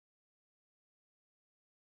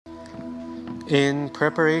In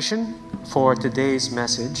preparation for today's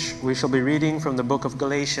message, we shall be reading from the book of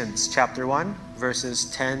Galatians, chapter 1, verses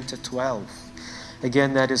 10 to 12.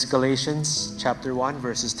 Again, that is Galatians, chapter 1,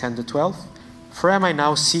 verses 10 to 12. For am I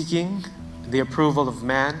now seeking the approval of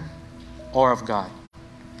man or of God?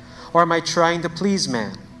 Or am I trying to please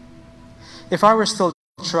man? If I were still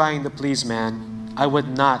trying to please man, I would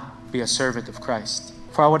not be a servant of Christ.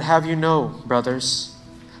 For I would have you know, brothers,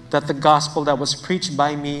 that the gospel that was preached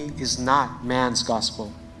by me is not man's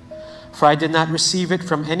gospel. For I did not receive it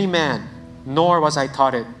from any man, nor was I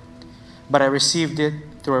taught it, but I received it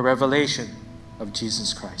through a revelation of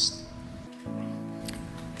Jesus Christ.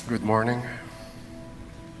 Good morning.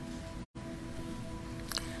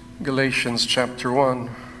 Galatians chapter 1,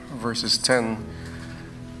 verses 10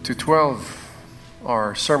 to 12.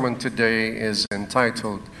 Our sermon today is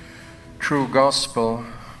entitled, True Gospel,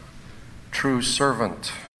 True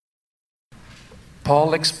Servant.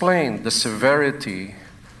 Paul explained the severity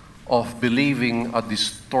of believing a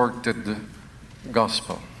distorted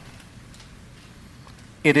gospel.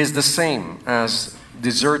 It is the same as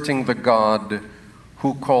deserting the God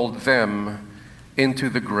who called them into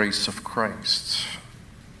the grace of Christ.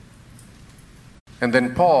 And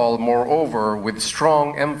then Paul, moreover, with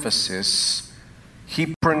strong emphasis,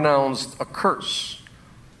 he pronounced a curse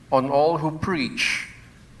on all who preach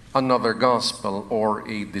another gospel or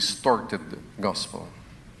a distorted gospel.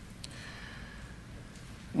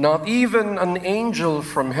 Not even an angel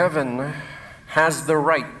from heaven has the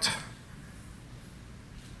right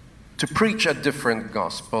to preach a different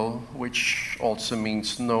gospel, which also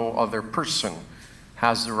means no other person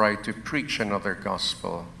has the right to preach another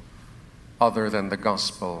gospel other than the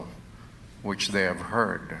gospel which they have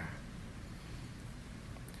heard.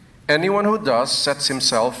 Anyone who does sets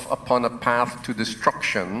himself upon a path to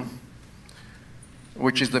destruction,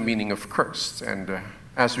 which is the meaning of cursed. And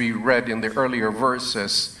as we read in the earlier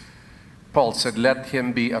verses, Paul said, let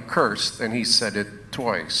him be accursed, and he said it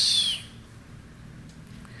twice.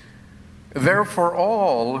 Therefore,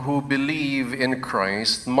 all who believe in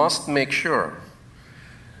Christ must make sure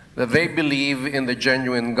that they believe in the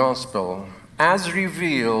genuine gospel as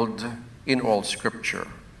revealed in all Scripture,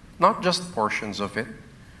 not just portions of it.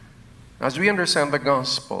 As we understand the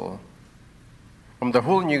gospel from the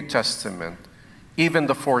whole New Testament, even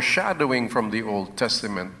the foreshadowing from the Old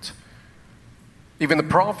Testament, even the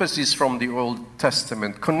prophecies from the Old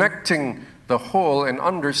Testament, connecting the whole and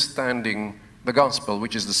understanding the gospel,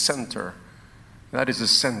 which is the center, that is the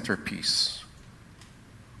centerpiece,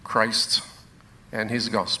 Christ and his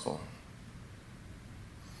gospel.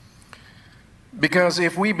 Because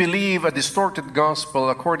if we believe a distorted gospel,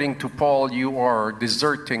 according to Paul, you are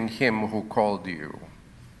deserting him who called you.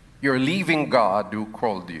 You're leaving God who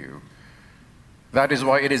called you. That is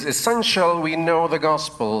why it is essential we know the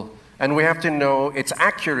gospel, and we have to know its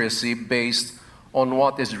accuracy based on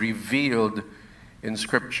what is revealed in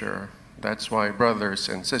Scripture. That's why, brothers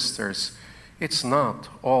and sisters, it's not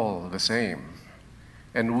all the same.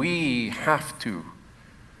 And we have to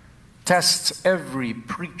test every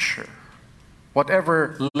preacher,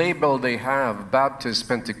 whatever label they have, Baptists,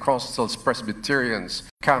 Pentecostals, Presbyterians,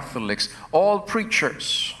 Catholics, all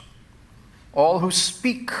preachers, all who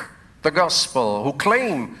speak the gospel, who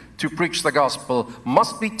claim to preach the gospel,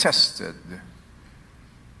 must be tested.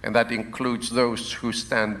 And that includes those who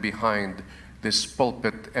stand behind this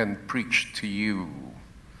pulpit and preach to you.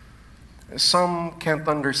 Some can't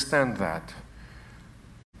understand that.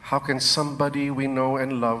 How can somebody we know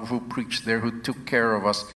and love who preached there, who took care of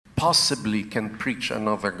us, possibly can preach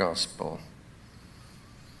another gospel?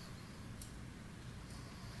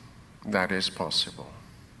 That is possible.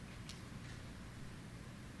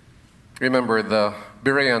 Remember, the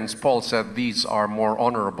Bereans, Paul said, these are more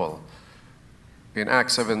honorable. In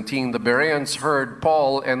Acts 17, the Bereans heard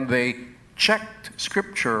Paul and they checked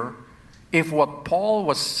Scripture if what Paul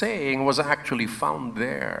was saying was actually found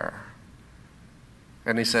there.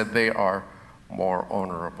 And he said they are more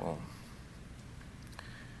honorable.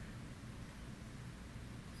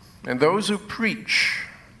 And those who preach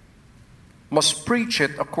must preach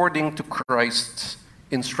it according to Christ's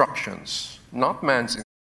instructions, not man's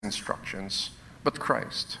instructions, but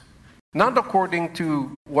Christ. Not according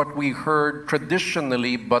to what we heard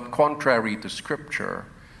traditionally, but contrary to Scripture.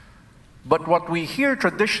 But what we hear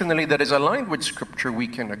traditionally that is aligned with Scripture, we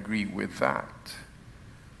can agree with that.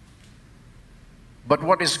 But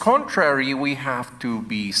what is contrary, we have to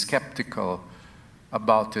be skeptical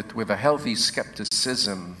about it with a healthy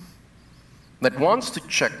skepticism that wants to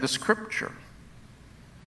check the Scripture.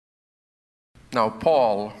 Now,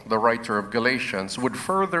 Paul, the writer of Galatians, would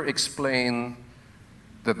further explain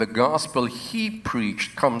that the gospel he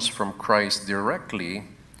preached comes from Christ directly.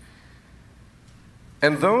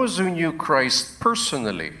 And those who knew Christ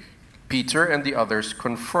personally, Peter and the others,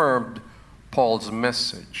 confirmed Paul's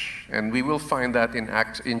message. And we will find that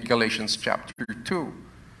in Galatians chapter 2.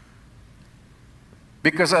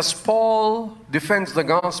 Because as Paul defends the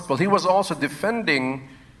gospel, he was also defending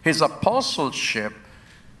his apostleship,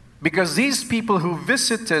 because these people who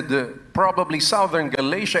visited probably southern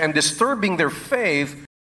Galatia and disturbing their faith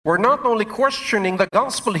were not only questioning the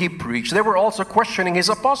gospel he preached, they were also questioning his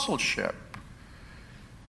apostleship.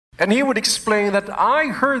 And he would explain that I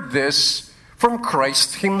heard this from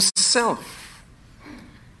Christ himself.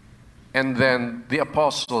 And then the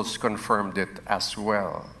apostles confirmed it as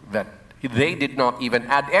well, that they did not even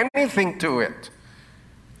add anything to it.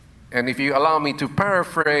 And if you allow me to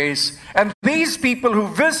paraphrase, and these people who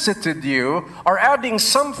visited you are adding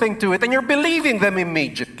something to it, and you're believing them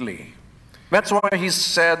immediately. That's why he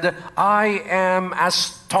said, I am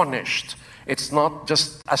astonished. It's not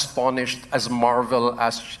just astonished as marvel,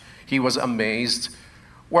 as he was amazed.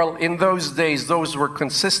 Well, in those days, those were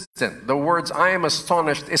consistent. The words, I am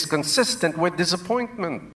astonished, is consistent with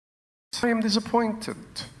disappointment. I am disappointed.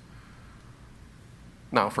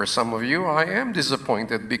 Now, for some of you, I am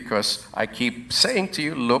disappointed because I keep saying to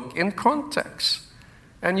you, look in context.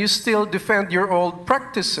 And you still defend your old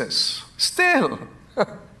practices. Still.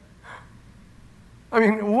 I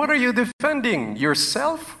mean, what are you defending?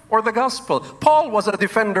 Yourself or the gospel? Paul was a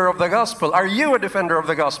defender of the gospel. Are you a defender of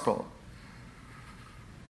the gospel?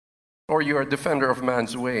 Or you are a defender of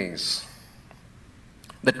man's ways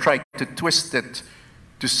that try to twist it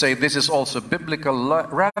to say this is also biblical,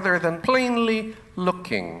 rather than plainly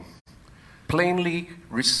looking, plainly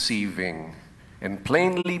receiving, and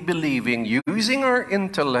plainly believing, using our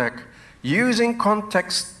intellect, using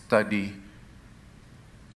context study,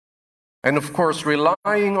 and of course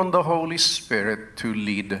relying on the Holy Spirit to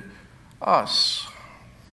lead us.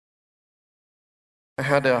 I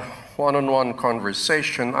had a one-on-one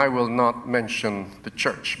conversation. I will not mention the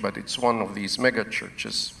church, but it's one of these mega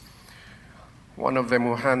churches. One of them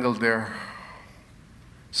who handled their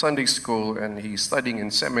Sunday school, and he's studying in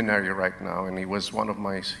seminary right now, and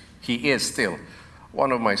he is still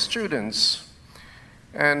one of my students.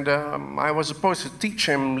 And I was supposed to teach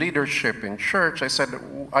him leadership in church. I said,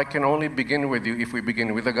 I can only begin with you if we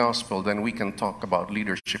begin with the gospel, then we can talk about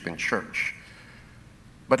leadership in church.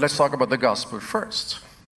 But let's talk about the gospel first.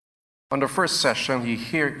 On the first session, he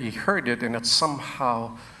heard it, and that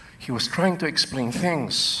somehow he was trying to explain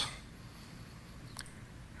things.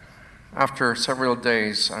 After several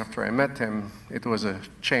days after I met him, it was a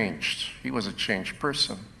changed. He was a changed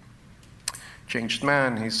person. Changed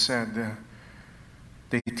man. He said,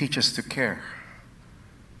 they teach us to care,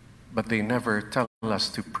 but they never tell us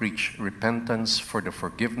to preach repentance for the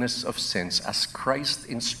forgiveness of sins as Christ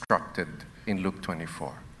instructed in Luke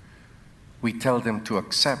 24. We tell them to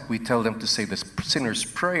accept, we tell them to say the sinner's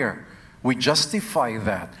prayer. We justify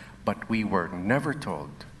that, but we were never told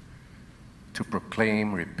to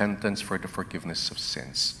proclaim repentance for the forgiveness of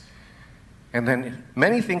sins. And then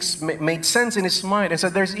many things made sense in his mind. And so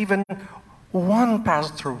there's even one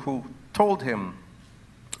pastor who told him,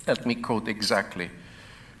 let me quote exactly,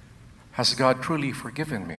 has God truly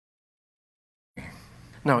forgiven me?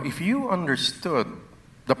 Now, if you understood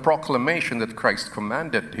the proclamation that Christ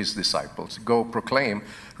commanded his disciples, go proclaim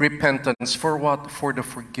repentance for what? For the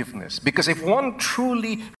forgiveness. Because if one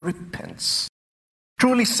truly repents,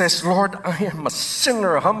 truly says, Lord, I am a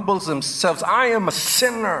sinner, humbles themselves, I am a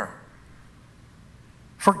sinner,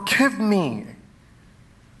 forgive me.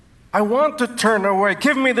 I want to turn away.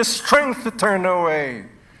 Give me the strength to turn away.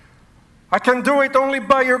 I can do it only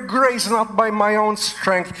by your grace, not by my own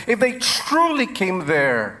strength. If they truly came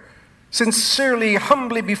there, sincerely,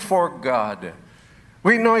 humbly before God,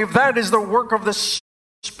 we know if that is the work of the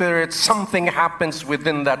Spirit, something happens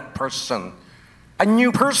within that person. A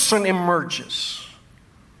new person emerges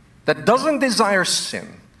that doesn't desire sin.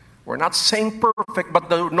 We're not saying perfect, but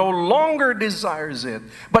no longer desires it.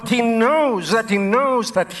 But he knows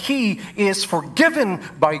that he is forgiven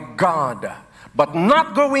by God, but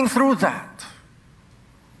not going through that.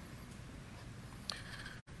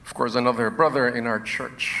 Of course, another brother in our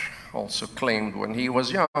church also claimed when he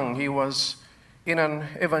was young, he was in an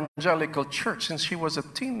evangelical church since he was a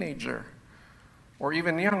teenager or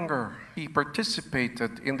even younger. He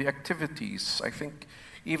participated in the activities, I think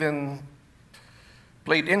even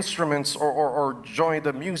played instruments or joined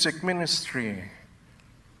the music ministry.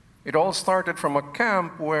 It all started from a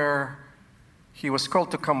camp where he was called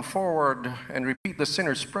to come forward and repeat the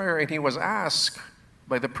sinner's prayer, and he was asked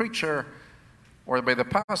by the preacher, Or by the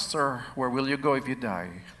pastor, where will you go if you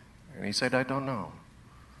die? And he said, I don't know.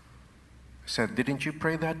 I said, didn't you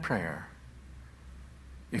pray that prayer?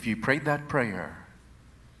 If you prayed that prayer,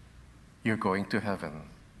 you're going to heaven.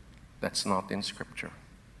 That's not in Scripture.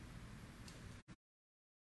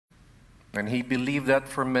 And he believed that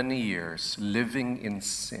for many years, living in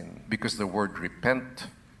sin, because the word repent,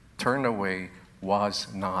 turn away, was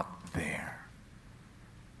not there.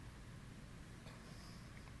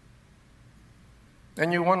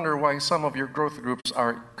 And you wonder why some of your growth groups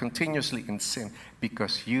are continuously in sin,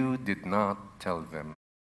 because you did not tell them.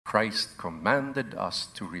 Christ commanded us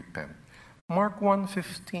to repent. Mark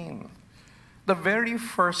 1:15, the very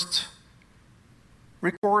first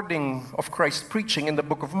recording of Christ preaching in the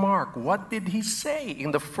book of Mark. What did he say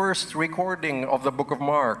in the first recording of the book of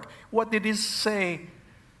Mark? What did he say?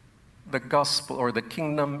 The gospel or the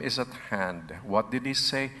kingdom is at hand. What did he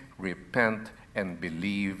say? Repent and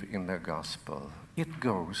believe in the gospel. It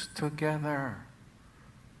goes together.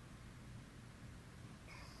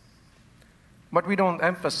 But we don't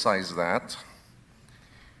emphasize that.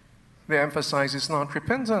 The emphasis is not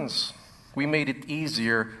repentance. We made it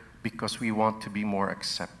easier because we want to be more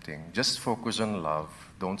accepting. Just focus on love.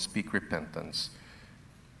 Don't speak repentance.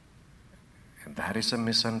 And that is a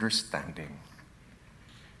misunderstanding.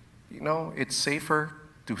 You know, it's safer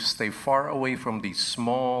to stay far away from these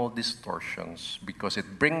small distortions because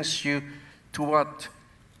it brings you to what?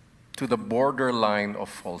 To the borderline of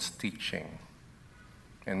false teaching.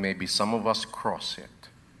 And maybe some of us cross it.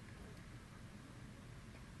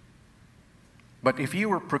 But if you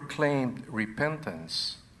were proclaimed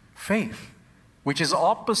repentance, faith, which is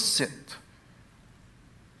opposite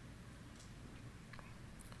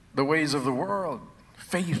the ways of the world,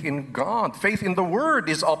 faith in God, faith in the Word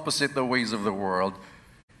is opposite the ways of the world.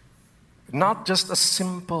 Not just a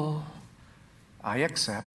simple, I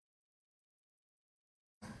accept.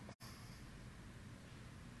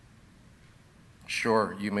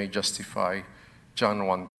 Sure, you may justify John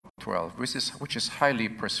 1:12, which is highly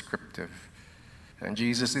prescriptive. And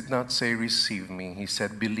Jesus did not say, receive me. He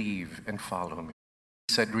said, believe and follow me.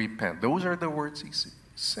 He said, repent. Those are the words he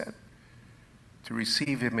said. To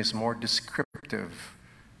receive him is more descriptive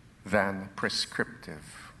than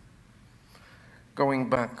prescriptive. Going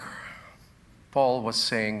back, Paul was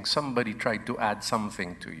saying, somebody tried to add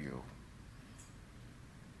something to you.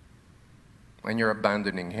 And you're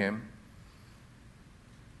abandoning him.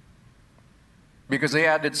 Because they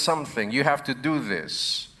added something. You have to do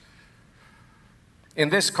this. In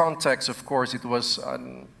this context, of course, it was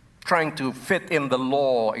trying to fit in the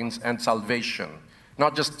law and salvation.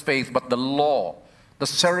 Not just faith, but the law, the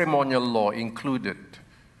ceremonial law included.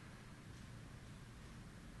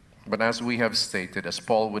 But as we have stated, as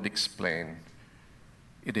Paul would explain,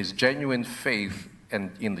 it is genuine faith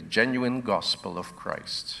and in the genuine gospel of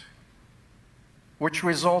Christ. Which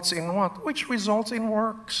results in what? Which results in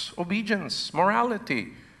works, obedience,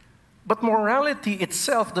 morality. But morality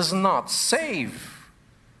itself does not save.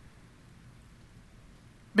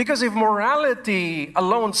 Because if morality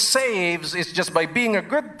alone saves is just by being a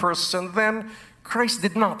good person, then Christ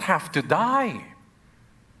did not have to die.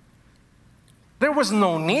 There was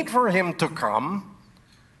no need for him to come.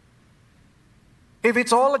 If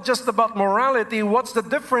it's all just about morality, what's the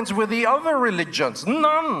difference with the other religions?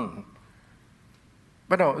 None.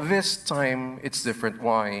 But no, this time it's different.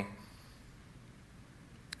 Why?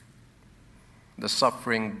 The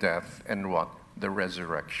suffering, death, and what? The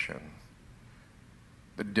resurrection.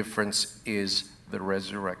 The difference is the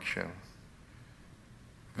resurrection.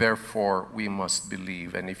 Therefore, we must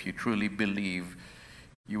believe. And if you truly believe,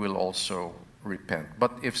 you will also repent.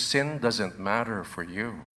 But if sin doesn't matter for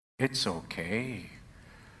you, it's okay.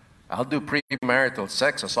 I'll do premarital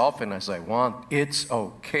sex as often as I want. It's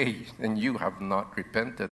okay. And you have not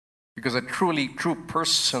repented. Because a truly true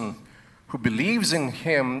person who believes in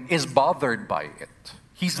him is bothered by it.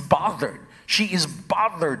 He's bothered. She is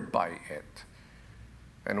bothered by it.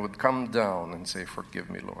 And would come down and say, forgive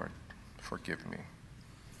me, Lord. Forgive me.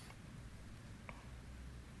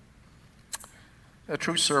 A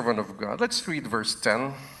true servant of God. Let's read verse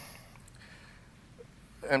 10.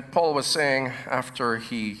 And Paul was saying after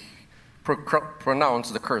he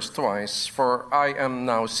pronounced the curse twice, for I am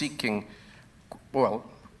now seeking, well,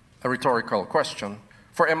 a rhetorical question.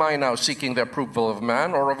 For am I now seeking the approval of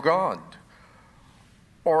man or of God?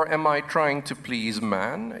 Or am I trying to please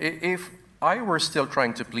man? If I were still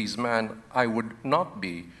trying to please man, I would not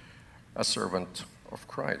be a servant of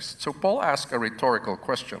Christ. So Paul asked a rhetorical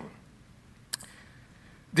question.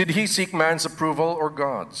 Did he seek man's approval or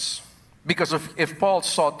God's? Because if Paul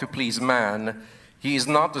sought to please man, he is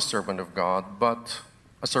not the servant of God, but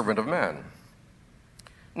a servant of man.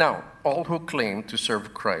 Now, all who claim to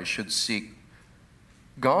serve Christ should seek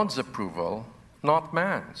God's approval, not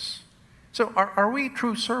man's. So are we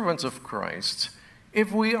true servants of Christ?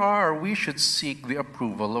 If we are, we should seek the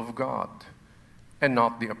approval of God and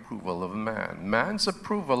not the approval of man. Man's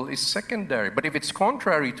approval is secondary, but if it's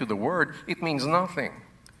contrary to the Word, it means nothing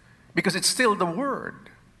because it's still the Word.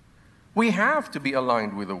 We have to be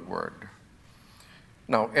aligned with the Word.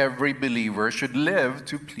 Now, every believer should live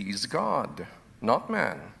to please God, not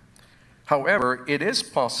man. However, it is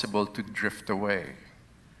possible to drift away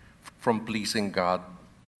from pleasing God,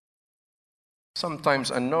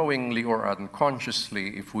 sometimes unknowingly or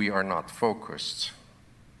unconsciously if we are not focused.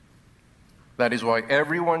 That is why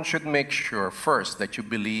everyone should make sure first that you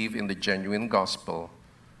believe in the genuine gospel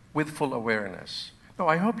with full awareness. Now,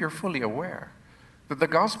 I hope you're fully aware that the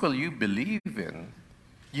gospel you believe in,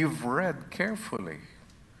 you've read carefully.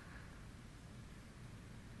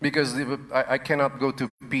 Because I cannot go to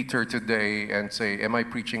Peter today and say, am I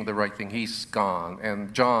preaching the right thing? He's gone.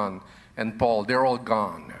 And John and Paul, they're all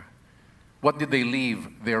gone. What did they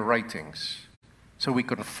leave? Their writings. So we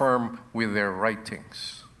confirm with their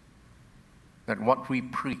writings that what we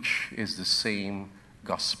preach is the same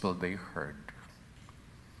gospel they heard.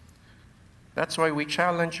 That's why we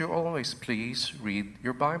challenge you always, please read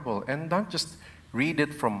your Bible. And not just read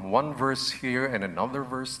it from one verse here and another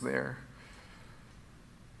verse there.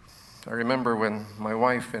 I remember when my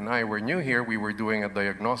wife and I were new here, we were doing a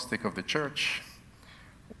diagnostic of the church.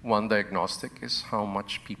 One diagnostic is how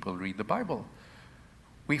much people read the Bible.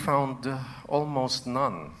 We found almost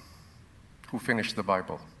none who finished the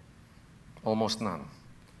Bible. Almost none.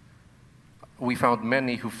 We found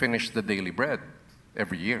many who finished the daily bread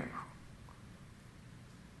every year.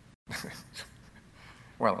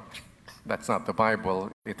 Well, that's not the Bible.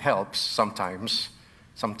 It helps sometimes.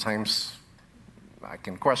 Sometimes I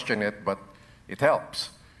can question it, but it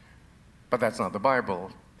helps. But that's not the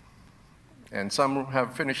Bible. And some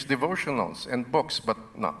have finished devotionals and books, but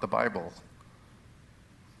not the Bible.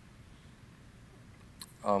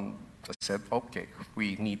 I said, okay,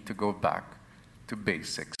 we need to go back to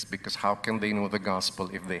basics, because how can they know the gospel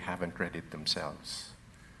if they haven't read it themselves?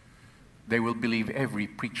 They will believe every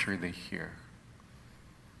preacher they hear.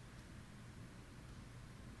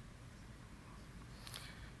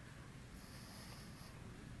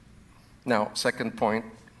 Now, second point,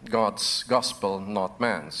 God's gospel, not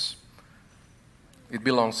man's. It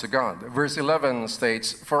belongs to God. Verse 11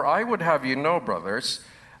 states, "For I would have you know, brothers,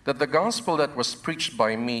 that the gospel that was preached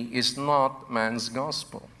by me is not man's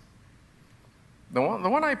gospel." The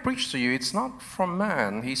one I preach to you, it's not from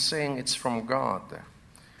man. He's saying it's from God.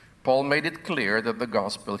 Paul made it clear that the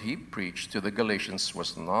gospel he preached to the Galatians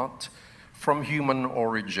was not from human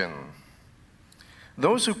origin.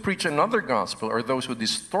 Those who preach another gospel, or those who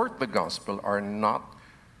distort the gospel, are not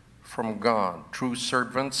from God. True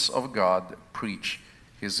servants of God preach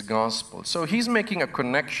his gospel. So he's making a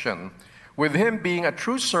connection with him being a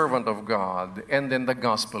true servant of God and then the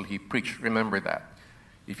gospel he preached. Remember that.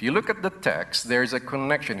 If you look at the text, there's a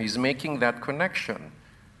connection. He's making that connection.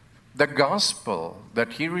 The gospel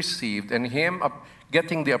that he received and him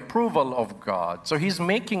getting the approval of God. So he's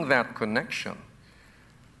making that connection.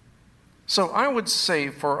 So I would say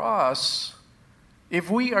for us, if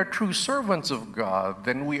we are true servants of God,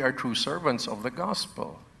 then we are true servants of the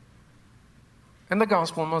gospel. And the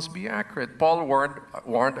gospel must be accurate. Paul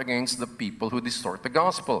warned against the people who distort the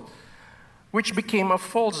gospel, which became a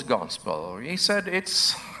false gospel. He said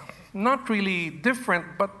it's not really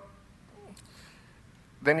different, but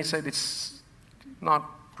then he said it's not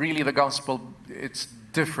really the gospel, it's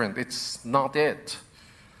different, it's not it.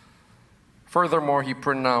 Furthermore, he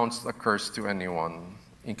pronounced a curse to anyone,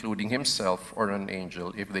 including himself or an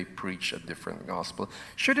angel, if they preach a different gospel.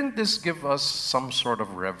 Shouldn't this give us some sort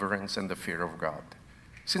of reverence and the fear of God?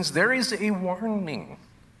 Since there is a warning.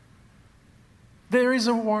 There is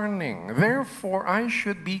a warning. Therefore, I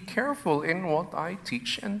should be careful in what I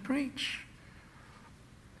teach and preach.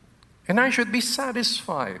 And I should be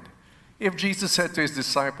satisfied. If Jesus said to his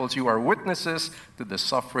disciples, "You are witnesses to the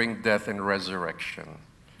suffering, death, and resurrection,"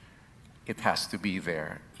 it has to be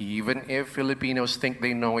there. Even if Filipinos think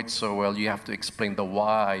they know it so well, you have to explain the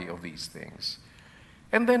why of these things.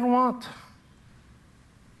 And then what?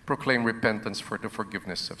 Proclaim repentance for the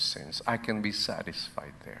forgiveness of sins. I can be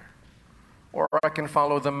satisfied there. Or I can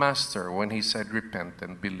follow the Master when he said, repent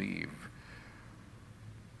and believe.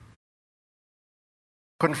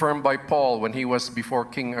 Confirmed by Paul when he was before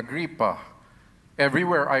King Agrippa,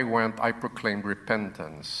 everywhere I went, I proclaimed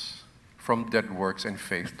repentance from dead works and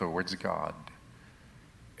faith towards God.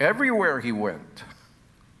 Everywhere he went,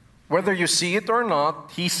 whether you see it or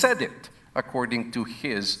not, he said it. according to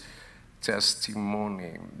his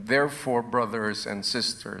testimony. Therefore, brothers and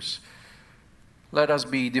sisters, let us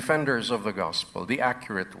be defenders of the gospel, the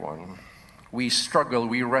accurate one. We struggle,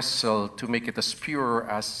 we wrestle to make it as pure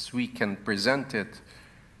as we can present it,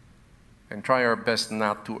 and try our best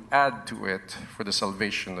not to add to it for the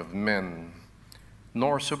salvation of men,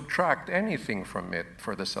 nor subtract anything from it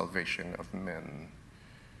for the salvation of men.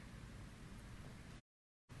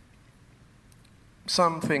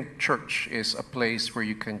 Some think church is a place where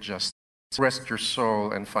you can just rest your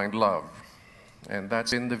soul and find love. And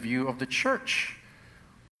that's in the view of the church.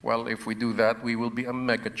 Well, if we do that, we will be a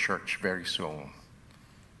mega church very soon.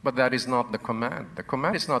 But that is not the command. The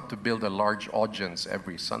command is not to build a large audience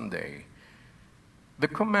every Sunday. The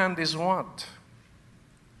command is what?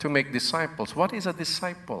 To make disciples. What is a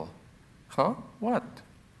disciple? What?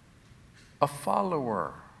 A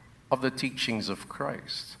follower of the teachings of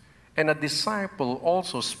Christ. And a disciple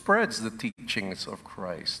also spreads the teachings of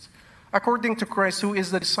Christ. According to Christ, who is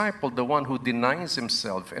the disciple? The one who denies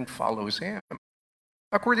himself and follows him.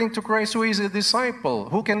 According to Christ, who is a disciple?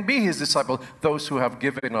 Who can be his disciple? Those who have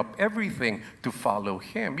given up everything to follow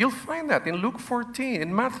him. You'll find that in Luke 14,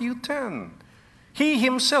 in Matthew 10. He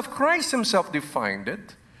himself, Christ himself defined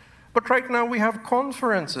it. But right now we have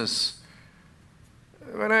conferences.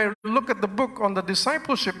 When I look at the book on the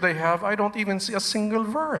discipleship they have, I don't even see a single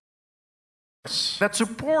verse that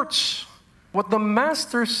supports what the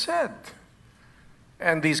Master said.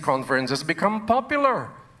 And these conferences become popular.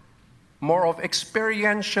 More of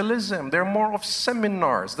experientialism. They're more of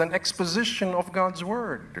seminars than exposition of God's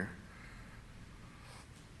Word.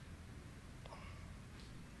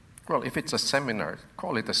 Well, if it's a seminar,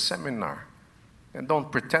 call it a seminar. And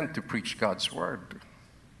don't pretend to preach God's Word.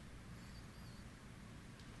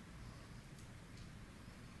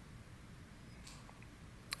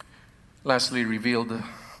 Lastly, revealed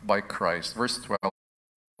by Christ. Verse 12,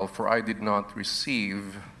 for I did not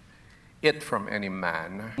receive it from any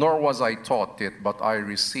man, nor was I taught it, but I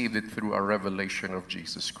received it through a revelation of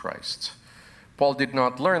Jesus Christ. Paul did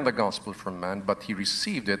not learn the gospel from man, but he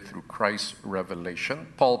received it through Christ's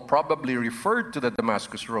revelation. Paul probably referred to the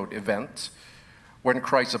Damascus Road event when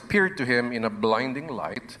Christ appeared to him in a blinding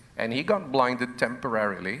light, and he got blinded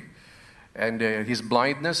temporarily, and his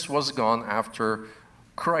blindness was gone after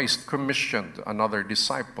Christ commissioned another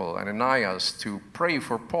disciple, Ananias, to pray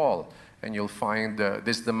for Paul. And you'll find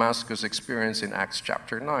this Damascus experience in Acts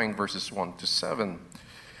chapter 9, verses 1 to 7.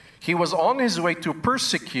 He was on his way to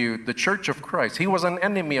persecute the church of Christ. He was an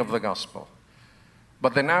enemy of the gospel.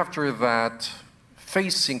 But then after that,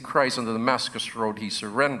 facing Christ on the Damascus Road, he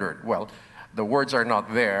surrendered. Well, the words are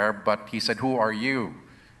not there, but he said, "Who are you?"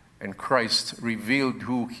 And Christ revealed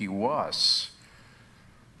who he was.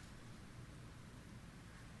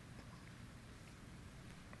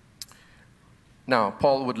 Now,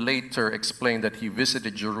 Paul would later explain that he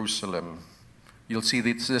visited Jerusalem. You'll see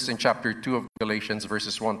this in chapter 2 of Galatians,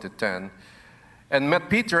 verses 1 to 10. And met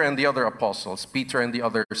Peter and the other apostles. Peter and the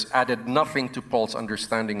others added nothing to Paul's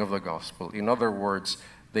understanding of the gospel. In other words,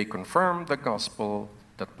 they confirmed the gospel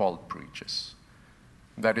that Paul preaches.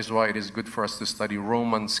 That is why it is good for us to study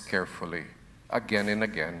Romans carefully, again and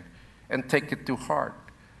again, and take it to heart.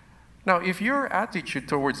 Now, if your attitude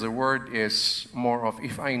towards the Word is more of,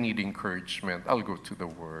 if I need encouragement, I'll go to the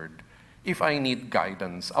Word. If I need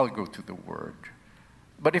guidance, I'll go to the Word.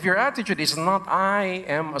 But if your attitude is not, I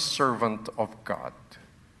am a servant of God.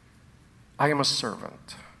 I am a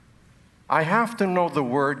servant. I have to know the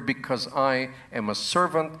Word because I am a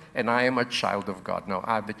servant and I am a child of God. Now,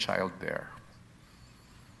 add the child there.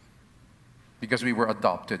 Because we were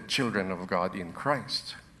adopted children of God in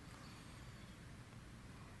Christ.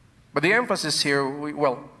 But the emphasis here,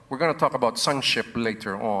 we're going to talk about sonship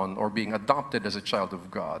later on, or being adopted as a child of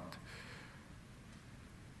God.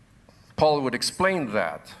 Paul would explain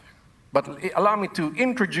that. But allow me to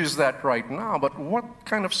introduce that right now. But what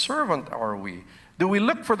kind of servant are we? Do we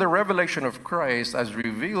look for the revelation of Christ as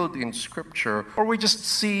revealed in Scripture, or we just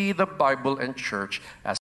see the Bible and church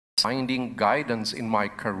as finding guidance in my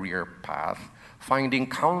career path, finding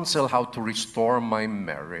counsel how to restore my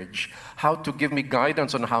marriage, how to give me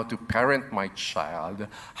guidance on how to parent my child,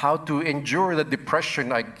 how to endure the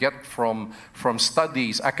depression I get from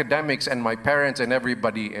studies, academics, and my parents and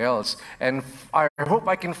everybody else. And I hope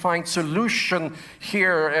I can find solution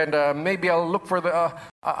here, and maybe I'll look for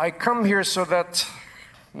I come here so that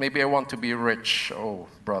maybe I want to be rich. Oh,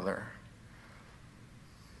 brother.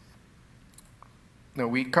 No,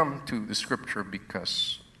 we come to the Scripture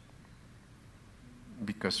because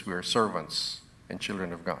we are servants and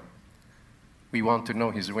children of God. We want to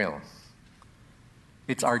know His will.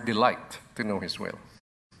 It's our delight to know His will.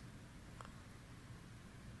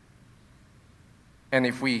 And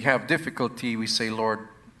if we have difficulty, we say, Lord,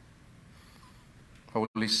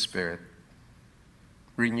 Holy Spirit,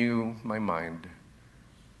 renew my mind,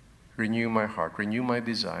 renew my heart, renew my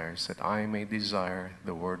desires, that I may desire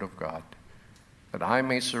the Word of God, that I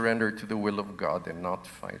may surrender to the will of God and not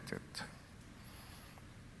fight it.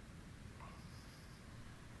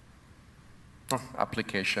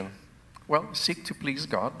 Application. Well, seek to please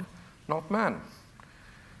God, not man.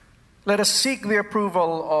 Let us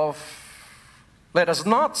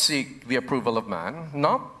not seek the approval of man,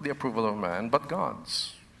 not the approval of man, but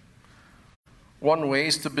God's. One way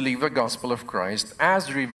is to believe the gospel of Christ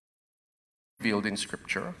as revealed in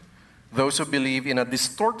Scripture. Those who believe in a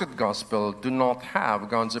distorted gospel do not have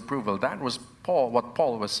God's approval. That was what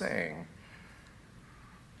Paul was saying.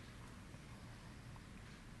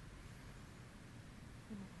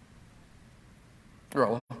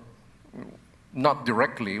 Well, not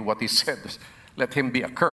directly what he said, let him be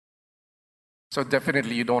accursed. So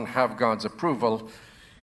definitely you don't have God's approval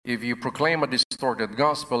if you proclaim a distorted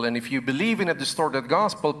gospel. And if you believe in a distorted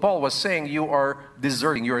gospel, Paul was saying you are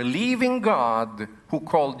deserting. You're leaving God who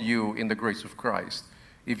called you in the grace of Christ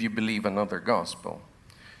if you believe another gospel.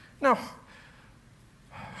 Now,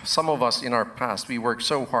 some of us in our past, we worked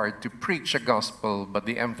so hard to preach a gospel, but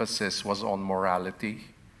the emphasis was on morality.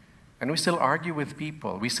 And we still argue with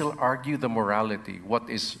people. We still argue the morality, what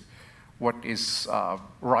is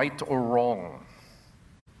right or wrong.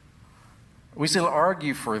 We still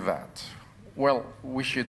argue for that. Well, we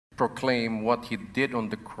should proclaim what he did on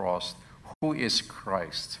the cross, who is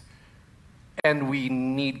Christ. And we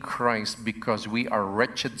need Christ because we are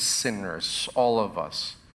wretched sinners, all of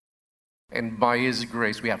us. And by his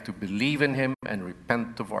grace, we have to believe in him and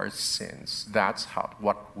repent of our sins. That's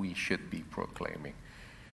what we should be proclaiming.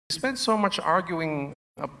 We spend so much arguing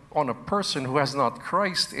on a person who has not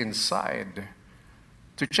Christ inside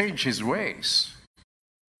to change his ways.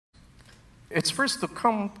 It's first to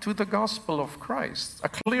come to the gospel of Christ, a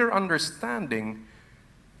clear understanding.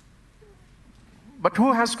 But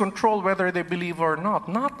who has control whether they believe or not?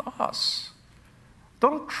 Not us.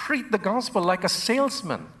 Don't treat the gospel like a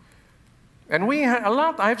salesman. And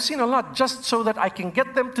I've seen a lot just so that I can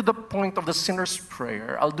get them to the point of the sinner's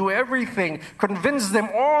prayer. I'll do everything, convince them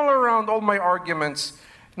all around all my arguments.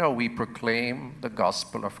 No, we proclaim the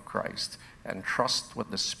gospel of Christ and trust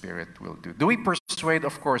what the Spirit will do. Do we persuade?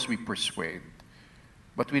 Of course we persuade.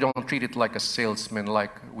 But we don't treat it like a salesman,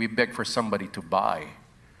 like we beg for somebody to buy.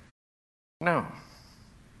 No.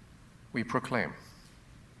 We proclaim.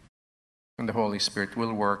 And the Holy Spirit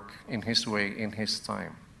will work in his way, in his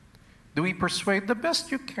time. Do we persuade? The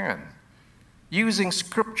best you can, using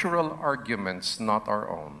scriptural arguments, not our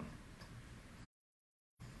own.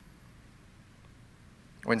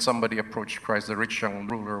 When somebody approached Christ, the rich young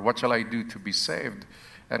ruler, what shall I do to be saved?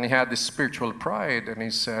 And he had this spiritual pride, and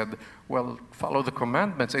he said, well, follow the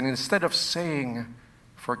commandments. And instead of saying,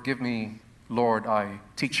 forgive me, Lord,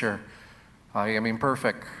 teacher, I am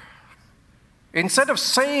imperfect. Instead of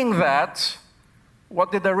saying that,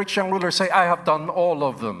 what did the rich young ruler say? I have done all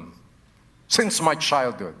of them since my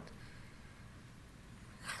childhood.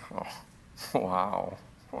 Oh, wow.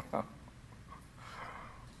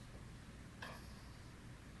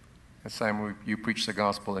 It's time you preach the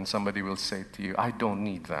gospel and somebody will say to you, I don't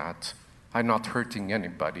need that. I'm not hurting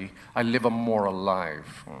anybody. I live a moral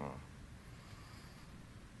life.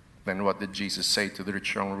 Then what did Jesus say to the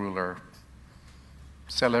rich young ruler?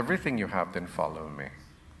 Sell everything you have, then follow me.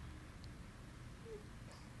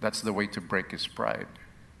 That's the way to break his pride.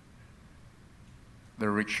 The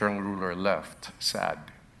rich young ruler left, sad.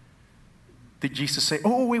 Did Jesus say,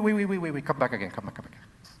 oh, wait, come back again, come back.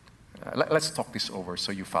 Let's talk this over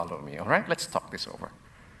so you follow me, all right? Let's talk this over.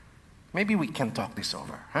 Maybe we can talk this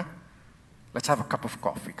over, huh? Let's have a cup of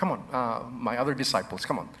coffee. Come on, my other disciples,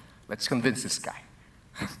 come on. Let's convince this guy.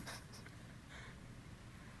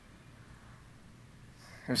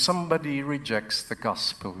 If somebody rejects the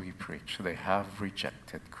gospel we preach, they have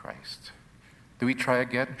rejected Christ. Do we try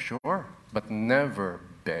again? Sure, but never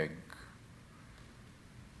beg.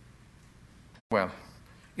 Well,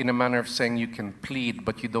 in a manner of saying you can plead,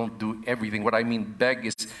 but you don't do everything. What I mean beg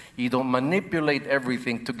is you don't manipulate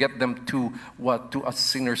everything to get them to a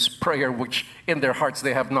sinner's prayer, which in their hearts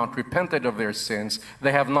they have not repented of their sins.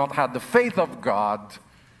 They have not had the faith of God.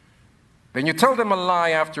 Then you tell them a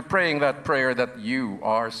lie after praying that prayer that you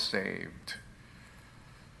are saved.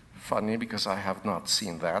 Funny, because I have not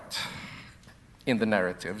seen that in the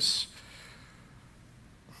narratives.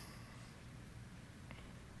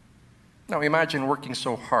 Now imagine working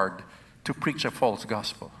so hard to preach a false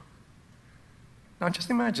gospel. Now just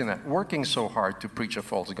imagine that, working so hard to preach a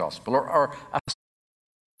false gospel, or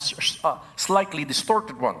slightly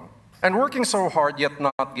distorted one. And working so hard yet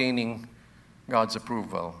not gaining God's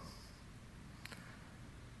approval.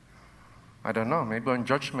 I don't know, maybe on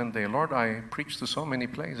Judgment Day, Lord, I preached to so many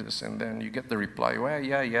places, and then you get the reply, well,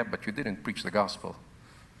 yeah, but you didn't preach the gospel.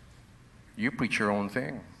 You preach your own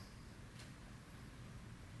thing.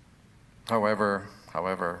 However,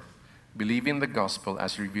 believing the gospel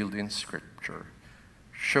as revealed in Scripture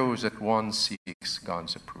shows that one seeks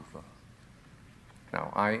God's approval.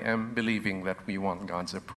 Now, I am believing that we want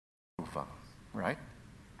God's approval, right?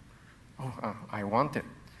 I want it.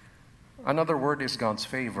 Another word is God's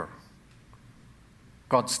favor.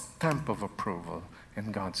 God's stamp of approval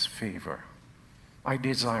and God's favor. I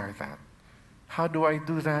desire that. How do I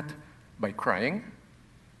do that? By crying?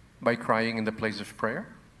 By crying in the place of prayer?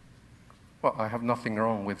 Well, I have nothing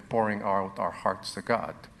wrong with pouring out our hearts to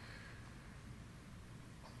God.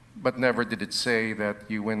 But never did it say that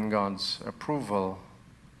you win God's approval,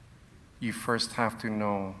 you first have to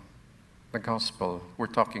know the gospel. We're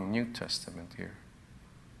talking New Testament here.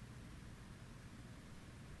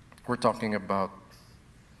 We're talking about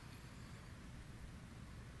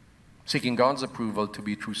seeking God's approval to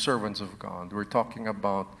be true servants of God. We're talking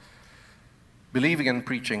about believing and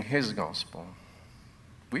preaching His gospel.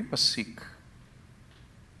 We must seek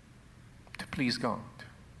to please God,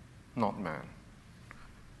 not man.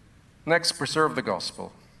 Next, preserve the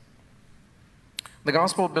gospel. The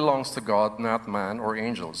gospel belongs to God, not man or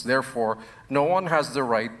angels. Therefore, no one has the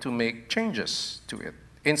right to make changes to it.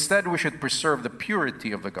 Instead, we should preserve the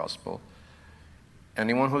purity of the gospel.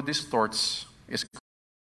 Anyone who distorts is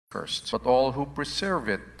cursed. But all who preserve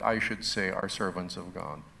it, I should say, are servants of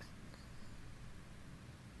God.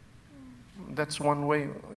 That's one way.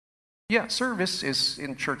 Yeah, service is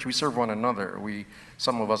in church. We serve one another.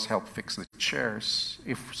 Some of us help fix the chairs.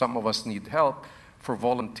 If some of us need help for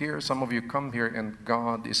volunteers, some of you come here and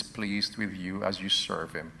God is pleased with you as you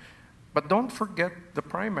serve Him. But don't forget the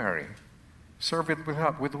primary. Serve it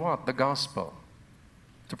with what? The gospel.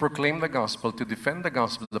 To proclaim the gospel, to defend the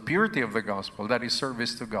gospel, the purity of the gospel, that is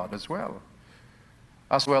service to God as well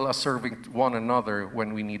as serving one another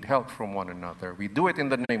when we need help from one another. We do it in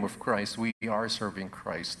the name of Christ. We are serving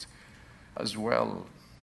Christ as well.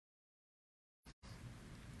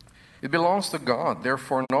 It belongs to God.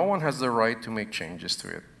 Therefore, no one has the right to make changes to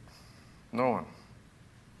it. No one.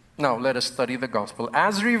 Now, let us study the gospel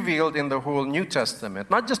as revealed in the whole New Testament,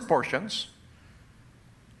 not just portions.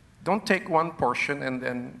 Don't take one portion and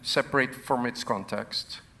then separate from its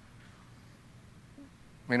context.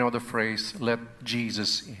 We know the phrase, let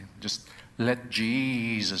Jesus in. Just let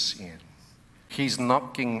Jesus in. He's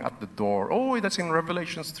knocking at the door. Oh, that's in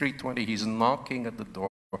Revelation 3:20. He's knocking at the door.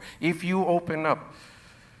 If you open up,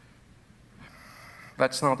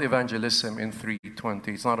 that's not evangelism in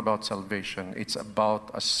 3:20. It's not about salvation. It's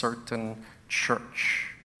about a certain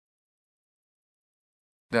church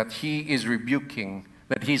that He is rebuking,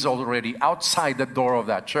 that He's already outside the door of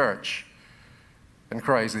that church, and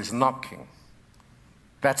Christ is knocking.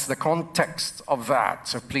 That's the context of that.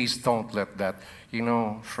 So please don't let that,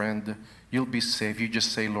 friend, you'll be saved. You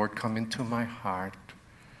just say, Lord, come into my heart.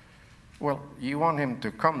 Well, you want Him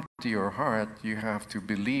to come to your heart, you have to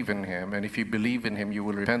believe in Him. And if you believe in Him, you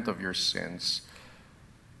will repent of your sins.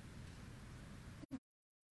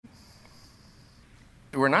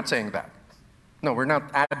 We're not saying that. No, we're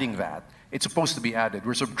not adding that. It's supposed to be added.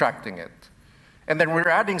 We're subtracting it. And then we're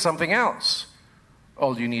adding something else.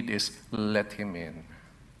 All you need is let Him in.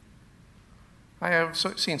 I have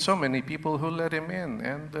seen so many people who let Him in,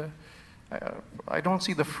 and I don't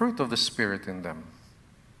see the fruit of the Spirit in them.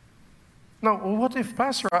 Now, what if,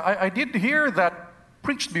 Pastor, I did hear that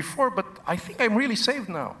preached before, but I think I'm really saved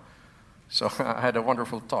now. So I had a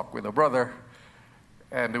wonderful talk with a brother,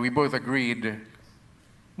 and we both agreed,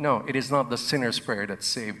 no, it is not the sinner's prayer that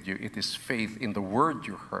saved you. It is faith in the word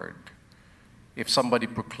you heard. If somebody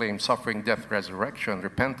proclaims suffering, death, resurrection,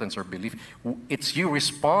 repentance, or belief, it's you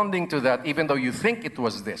responding to that, even though you think it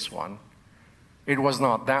was this one. It was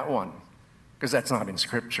not that one, because that's not in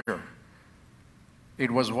Scripture.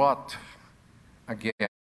 It was what? Again,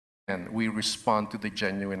 we respond to the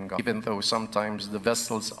genuine God, even though sometimes the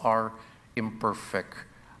vessels are imperfect,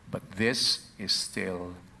 but this is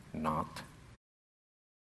still not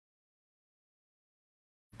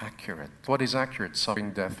accurate. What is accurate?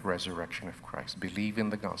 Suffering, death, resurrection of Christ. Believe in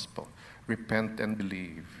the gospel. Repent and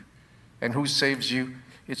believe. And who saves you?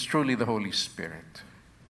 It's truly the Holy Spirit.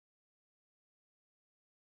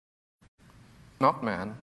 Not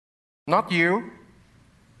man. Not you.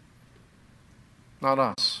 Not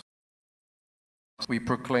us. We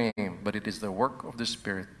proclaim, but it is the work of the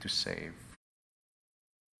Spirit to save.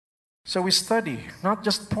 So we study not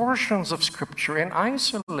just portions of Scripture and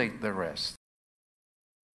isolate the rest.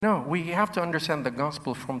 No, we have to understand the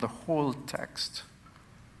gospel from the whole text.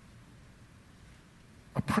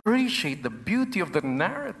 Appreciate the beauty of the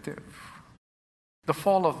narrative. The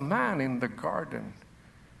fall of man in the garden.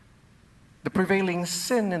 The prevailing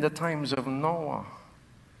sin in the times of Noah.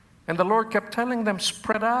 And the Lord kept telling them,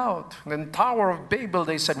 spread out. And in Tower of Babel,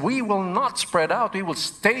 they said, we will not spread out. We will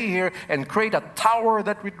stay here and create a tower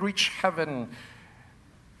that would reach heaven.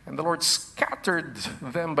 And the Lord scattered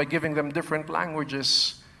them by giving them different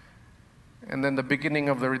languages. And then the beginning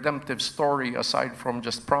of the redemptive story, aside from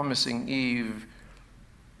just promising Eve,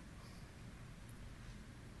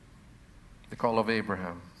 the call of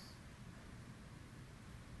Abraham.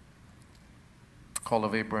 Call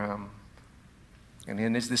of Abraham. And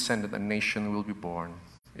in his descendant, a nation will be born,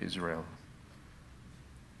 Israel.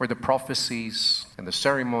 Where the prophecies and the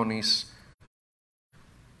ceremonies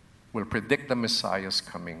will predict the Messiah's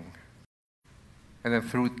coming. And then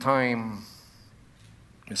through time,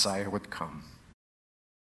 Messiah would come.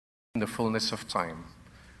 In the fullness of time,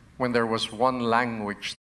 when there was one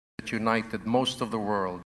language that united most of the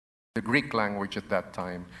world, the Greek language at that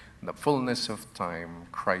time, in the fullness of time,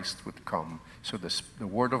 Christ would come. So the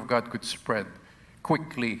word of God could spread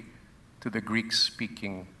quickly to the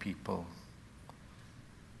Greek-speaking people.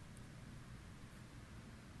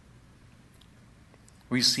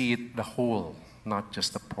 We see it the whole, not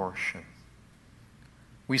just a portion.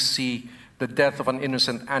 We see the death of an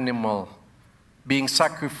innocent animal being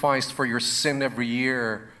sacrificed for your sin every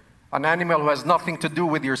year. An animal who has nothing to do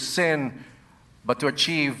with your sin, but to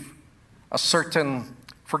achieve a certain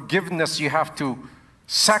forgiveness, you have to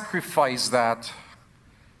sacrifice that.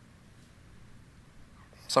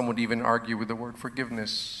 Some would even argue with the word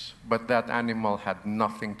forgiveness, but that animal had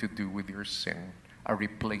nothing to do with your sin, a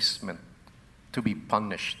replacement to be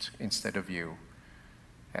punished instead of you.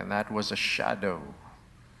 And that was a shadow.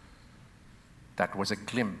 That was a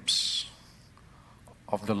glimpse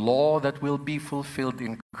of the law that will be fulfilled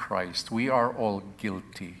in Christ. We are all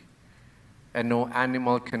guilty. And no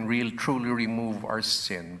animal can truly remove our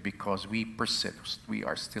sin because we persist. We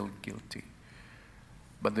are still guilty.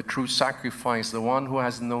 But the true sacrifice, the one who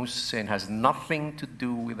has no sin, has nothing to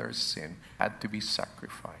do with our sin, had to be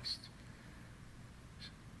sacrificed.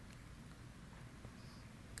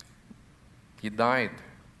 He died,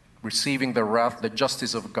 receiving the wrath, the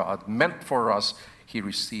justice of God, meant for us. He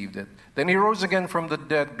received it. Then he rose again from the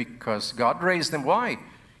dead because God raised him. Why?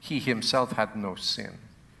 He himself had no sin.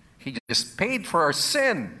 He just paid for our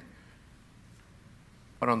sin.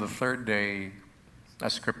 But on the third day,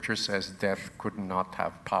 as Scripture says, death could not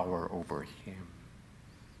have power over him.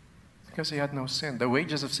 Because he had no sin. The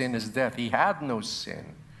wages of sin is death. He had no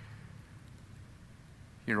sin.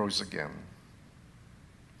 He rose again.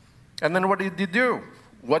 And then what did he do?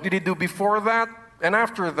 What did he do before that and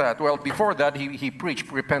after that? Well, before that, he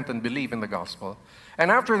preached, repent and believe in the gospel.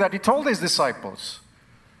 And after that, he told his disciples,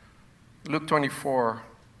 Luke 24,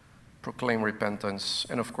 proclaim repentance,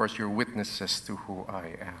 and of course, you're witnesses to who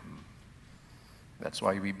I am. That's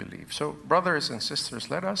why we believe. So, brothers and sisters,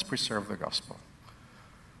 let us preserve the gospel.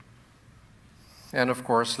 And of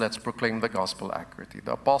course, let's proclaim the gospel accurately.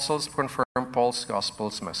 The apostles confirmed Paul's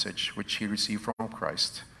gospel's message, which he received from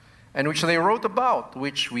Christ, and which they wrote about,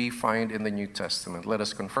 which we find in the New Testament. Let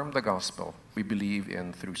us confirm the gospel we believe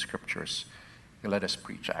in through Scriptures, and let us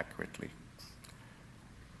preach accurately.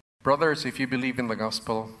 Brothers, if you believe in the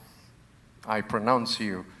gospel, I pronounce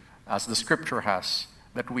you, as the Scripture has,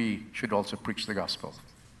 that we should also preach the gospel.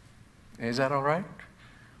 Is that all right?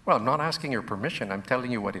 Well, I'm not asking your permission. I'm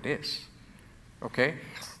telling you what it is. Okay?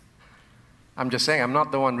 I'm just saying, I'm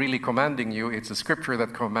not the one really commanding you. It's the Scripture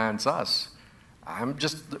that commands us. I'm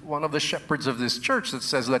just one of the shepherds of this church that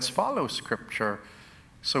says, let's follow Scripture.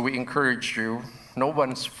 So we encourage you. No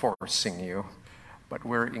one's forcing you, but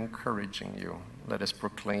we're encouraging you. Let us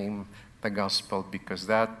proclaim the gospel, because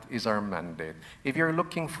that is our mandate. If you're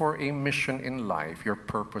looking for a mission in life, your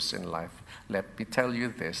purpose in life, let me tell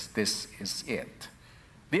you this is it.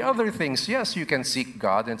 The other things, yes, you can seek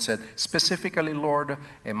God and say, specifically, Lord,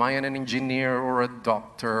 am I an engineer or a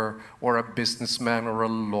doctor or a businessman or a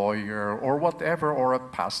lawyer or whatever, or a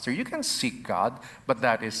pastor? You can seek God, but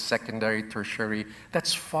that is secondary, tertiary.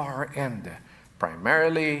 That's far end.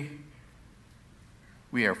 Primarily,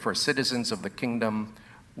 we are first citizens of the kingdom.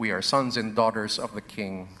 We are sons and daughters of the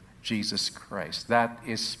King, Jesus Christ. That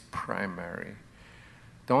is primary.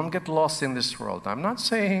 Don't get lost in this world. I'm not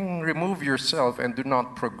saying remove yourself and do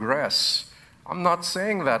not progress. I'm not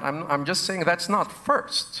saying that. I'm just saying that's not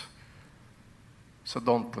first. So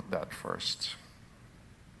don't put that first.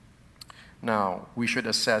 Now, we should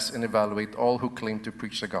assess and evaluate all who claim to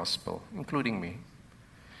preach the gospel, including me.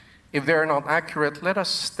 If they are not accurate, let us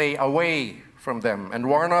stay away from them and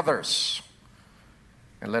warn others.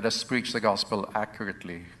 And let us preach the gospel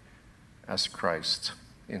accurately as Christ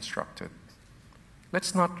instructed.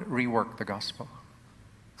 Let's not rework the gospel.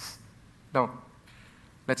 No.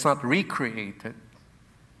 Let's not recreate it.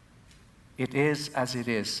 It is as it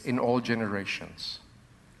is in all generations.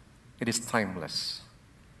 It is timeless.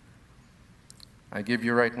 I give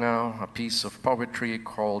you right now a piece of poetry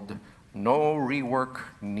called No Rework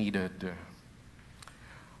Needed.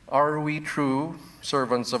 Are we true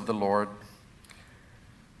servants of the Lord?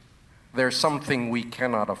 There's something we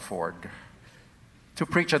cannot afford. To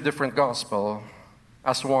preach a different gospel,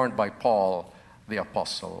 as warned by Paul the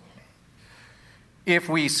Apostle. If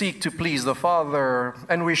we seek to please the Father,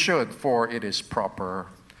 and we should, for it is proper,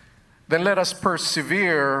 then let us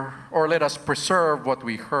persevere, or let us preserve what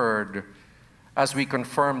we heard, as we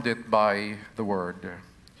confirmed it by the Word.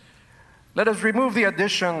 Let us remove the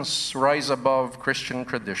additions, rise above Christian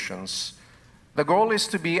traditions. The goal is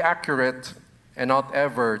to be accurate and not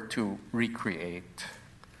ever to recreate.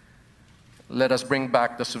 Let us bring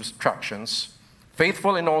back the subtractions,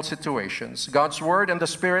 faithful in all situations, God's Word and the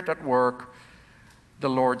Spirit at work. The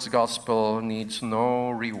Lord's gospel needs no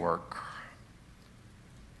rework.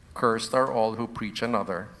 Cursed are all who preach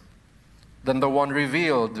another than the one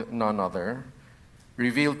revealed, none other.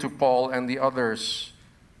 Revealed to Paul and the others,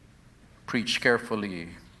 preach carefully,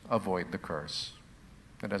 avoid the curse.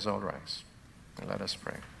 Let us all rise and let us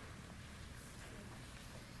pray.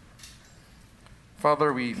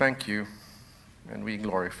 Father, we thank you and we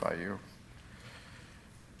glorify you.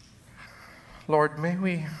 Lord, may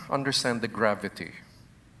we understand the gravity,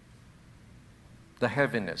 the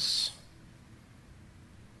heaviness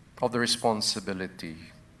of the responsibility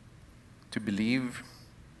to believe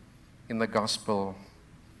in the gospel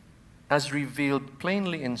as revealed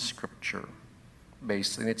plainly in Scripture,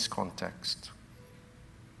 based in its context.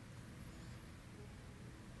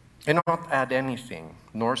 And not add anything,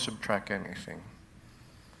 nor subtract anything,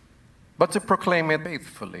 but to proclaim it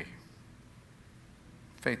faithfully.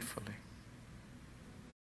 Faithfully.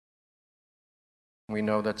 We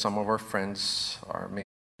know that some of our friends are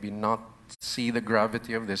maybe not see the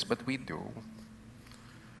gravity of this, but we do.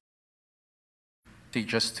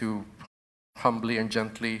 Teach us to humbly and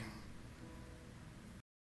gently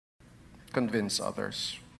convince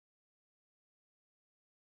others.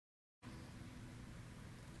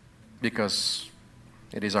 Because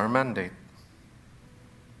it is our mandate.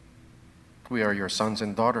 We are your sons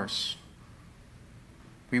and daughters.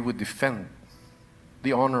 We would defend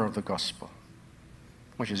the honor of the gospel,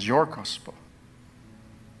 which is your gospel.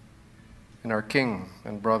 And our King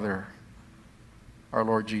and brother, our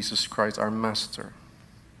Lord Jesus Christ, our Master,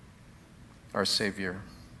 our Savior,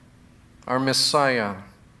 our Messiah.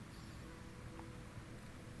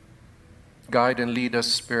 Guide and lead us,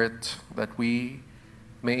 Spirit, that we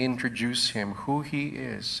may introduce him, who he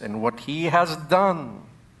is, and what he has done,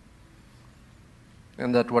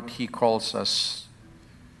 and that what he calls us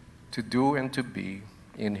to do and to be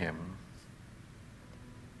in him.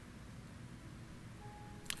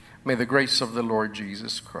 May the grace of the Lord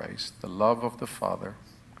Jesus Christ, the love of the Father,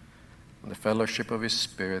 and the fellowship of his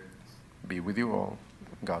Spirit be with you all.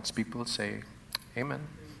 God's people say, Amen.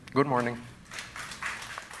 Good morning.